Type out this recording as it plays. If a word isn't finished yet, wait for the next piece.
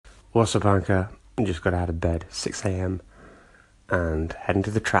What's up, Anchor? I just got out of bed, 6 a.m, and heading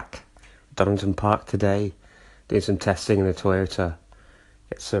to the track. Donington Park today, doing some testing in the Toyota,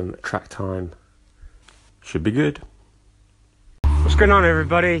 get some track time. Should be good. What's going on,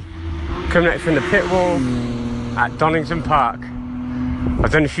 everybody? Coming out from the pit wall at Donington Park.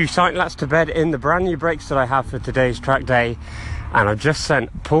 I've done a few sight laps to bed in the brand new brakes that I have for today's track day, and I've just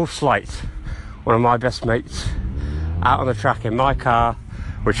sent Paul Slight, one of my best mates, out on the track in my car,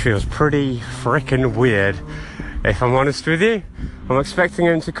 which feels pretty freaking weird, if I'm honest with you. I'm expecting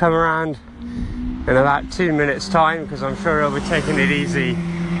him to come around in about 2 minutes time, because I'm sure he'll be taking it easy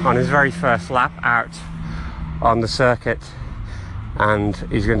on his very first lap out on the circuit, and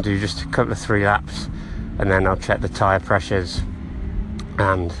he's going to do just a couple of 3 laps, and then I'll check the tyre pressures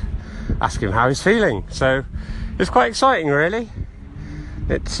and ask him how he's feeling. So it's quite exciting, really.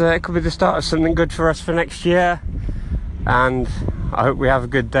 It could be the start of something good for us for next year, and I hope we have a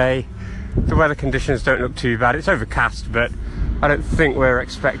good day. The weather conditions don't look too bad. It's overcast, but I don't think we're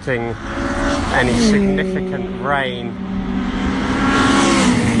expecting any significant rain.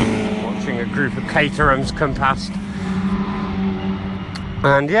 Watching a group of caterhams come past.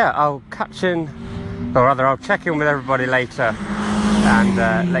 And yeah, I'll check in with everybody later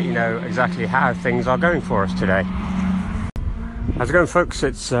and let you know exactly how things are going for us today. How's it going, folks?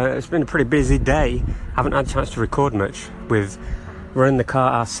 It's been a pretty busy day. Haven't had a chance to record much. With running the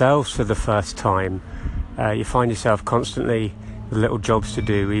car ourselves for the first time, you find yourself constantly with little jobs to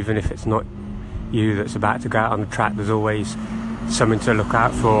do. Even if it's not you that's about to go out on the track, there's always something to look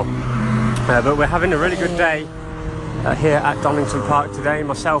out for. But we're having a really good day here at Donington Park today.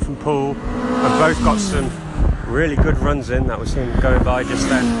 Myself and Paul have both got some really good runs in. That was him going by just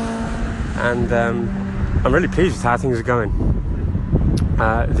then, and I'm really pleased with how things are going.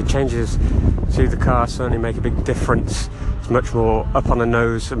 The changes to the car certainly make a big difference. It's much more up on the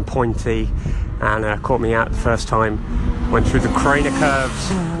nose and pointy, and caught me out the first time. Went through the Craner curves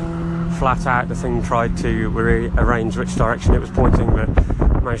flat out. The thing tried to rearrange which direction it was pointing, but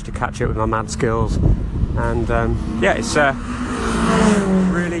managed to catch it with my mad skills. And yeah, it's a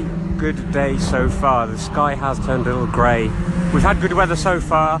really good day so far. The sky has turned a little grey. We've had good weather so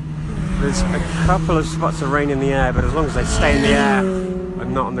far. There's a couple of spots of rain in the air, but as long as they stay in the air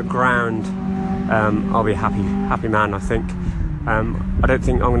and not on the ground, I'll be a happy man, I think. I don't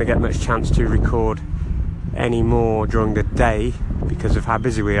think I'm going to get much chance to record any more during the day because of how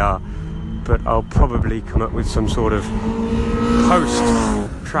busy we are, but I'll probably come up with some sort of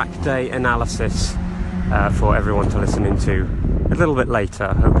post-track day analysis for everyone to listen into a little bit later.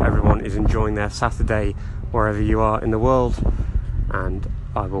 I hope everyone is enjoying their Saturday wherever you are in the world, and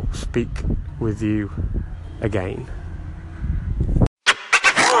I will speak with you again.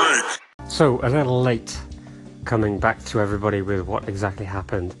 So, a little late coming back to everybody with what exactly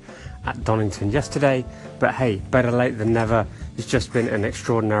happened at Donington yesterday, but hey, better late than never. It's just been an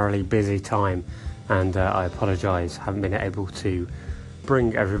extraordinarily busy time, and I apologise, haven't been able to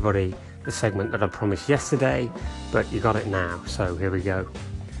bring everybody the segment that I promised yesterday, but you got it now, so here we go.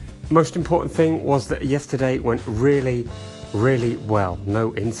 Most important thing was that yesterday went really well.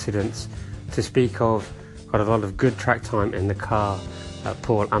 No incidents to speak of. Got a lot of good track time in the car.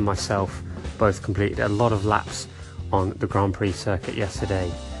 Paul and myself both completed a lot of laps on the Grand Prix circuit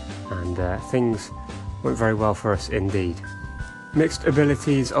yesterday, and things went very well for us indeed. Mixed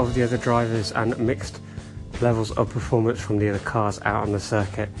abilities of the other drivers and mixed levels of performance from the other cars out on the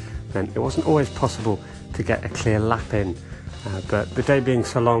circuit meant it wasn't always possible to get a clear lap in, but the day being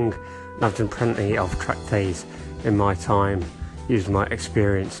so long, and I've done plenty of track days in my time, used my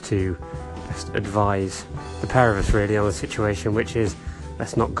experience to just advise the pair of us really on the situation, which is,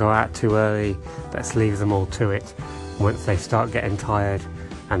 let's not go out too early, let's leave them all to it. Once they start getting tired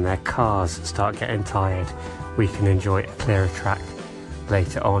and their cars start getting tired, we can enjoy a clearer track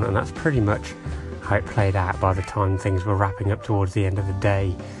later on, and that's pretty much how it played out. By the time things were wrapping up towards the end of the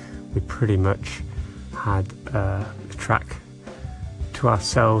day, we pretty much had the track to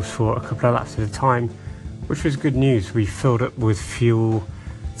ourselves for a couple of laps at a time, which was good news. We filled up with fuel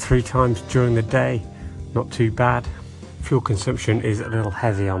 3 times during the day, not too bad. Fuel consumption is a little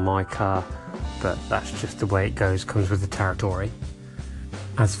heavy on my car, but that's just the way it goes, comes with the territory.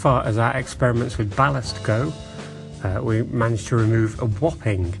 As far as our experiments with ballast go, we managed to remove a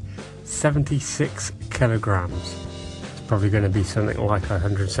whopping 76 kilograms. It's probably going to be something like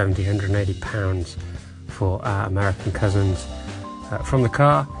 170, 180 pounds for our American cousins from the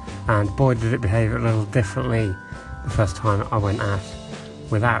car, and boy did it behave a little differently the first time I went out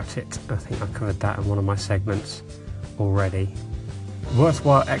without it. I think I covered that in one of my segments already.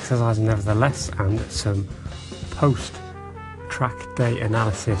 Worthwhile exercise nevertheless, and some post-track track day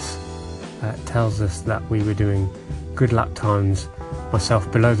analysis tells us that we were doing good lap times,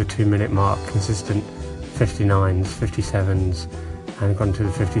 myself below the 2-minute mark, consistent 59s, 57s, and gone to the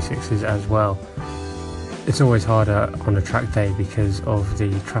 56s as well. It's always harder on a track day because of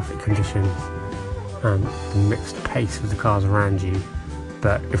the traffic conditions and the mixed pace of the cars around you,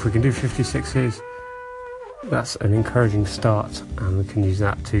 but if we can do 56s, that's an encouraging start, and we can use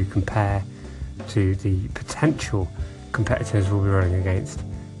that to compare to the potential competitors we'll be running against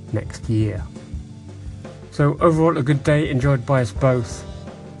next year. So overall a good day, enjoyed by us both,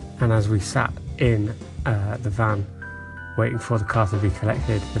 and as we sat in the van waiting for the car to be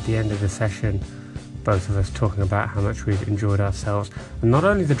collected at the end of the session, both of us talking about how much we'd enjoyed ourselves, and not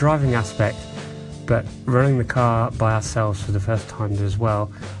only the driving aspect but running the car by ourselves for the first time as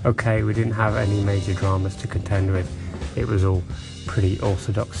well. Okay, we didn't have any major dramas to contend with, it was all pretty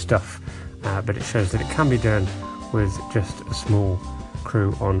orthodox stuff, but it shows that it can be done with just a small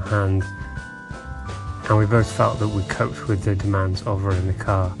crew on hand, and we both felt that we coped with the demands of running the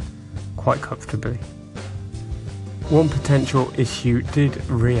car quite comfortably. One potential issue did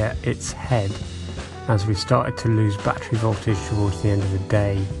rear its head as we started to lose battery voltage towards the end of the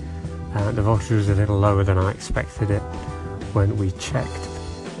day. The voltage was a little lower than I expected it when we checked,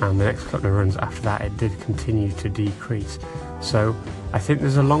 and the next couple of runs after that it did continue to decrease. So I think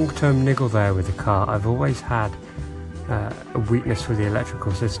there's a long-term niggle there with the car. I've always had a weakness with the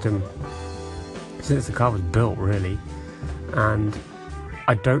electrical system since the car was built, really, and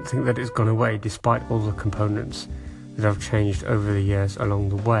I don't think that it's gone away despite all the components that I've changed over the years along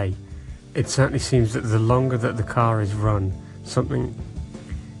the way. It certainly seems that the longer that the car is run, something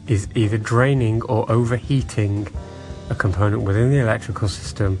is either draining or overheating a component within the electrical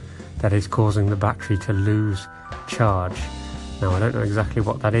system that is causing the battery to lose charge. Now I don't know exactly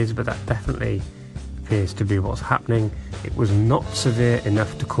what that is, but that definitely appears to be what's happening. It was not severe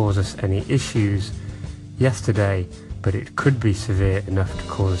enough to cause us any issues yesterday, but it could be severe enough to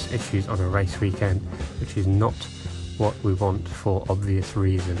cause us issues on a race weekend, which is not what we want for obvious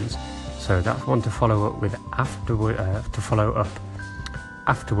reasons. So that's one to follow up with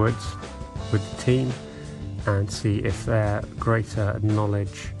afterwards with the team and see if their greater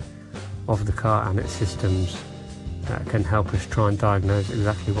knowledge of the car and its systems can help us try and diagnose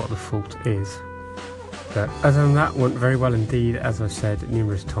exactly what the fault is. But other than that, went very well indeed, as I've said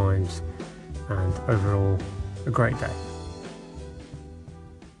numerous times, and overall a great day.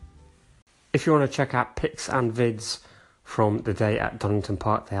 If you want to check out pics and vids from the day at Donington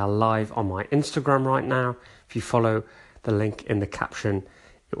Park, they are live on my Instagram right now. If you follow the link in the caption,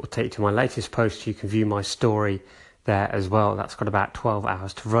 it will take you to my latest post. You can view my story there as well. That's got about 12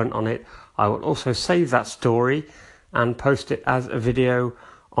 hours to run on it. I will also save that story and post it as a video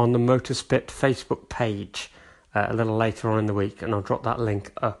on the Motorspit Facebook page a little later on in the week, and I'll drop that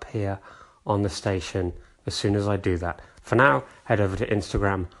link up here on the station as soon as I do that. For now, head over to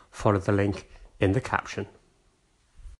Instagram, follow the link in the caption.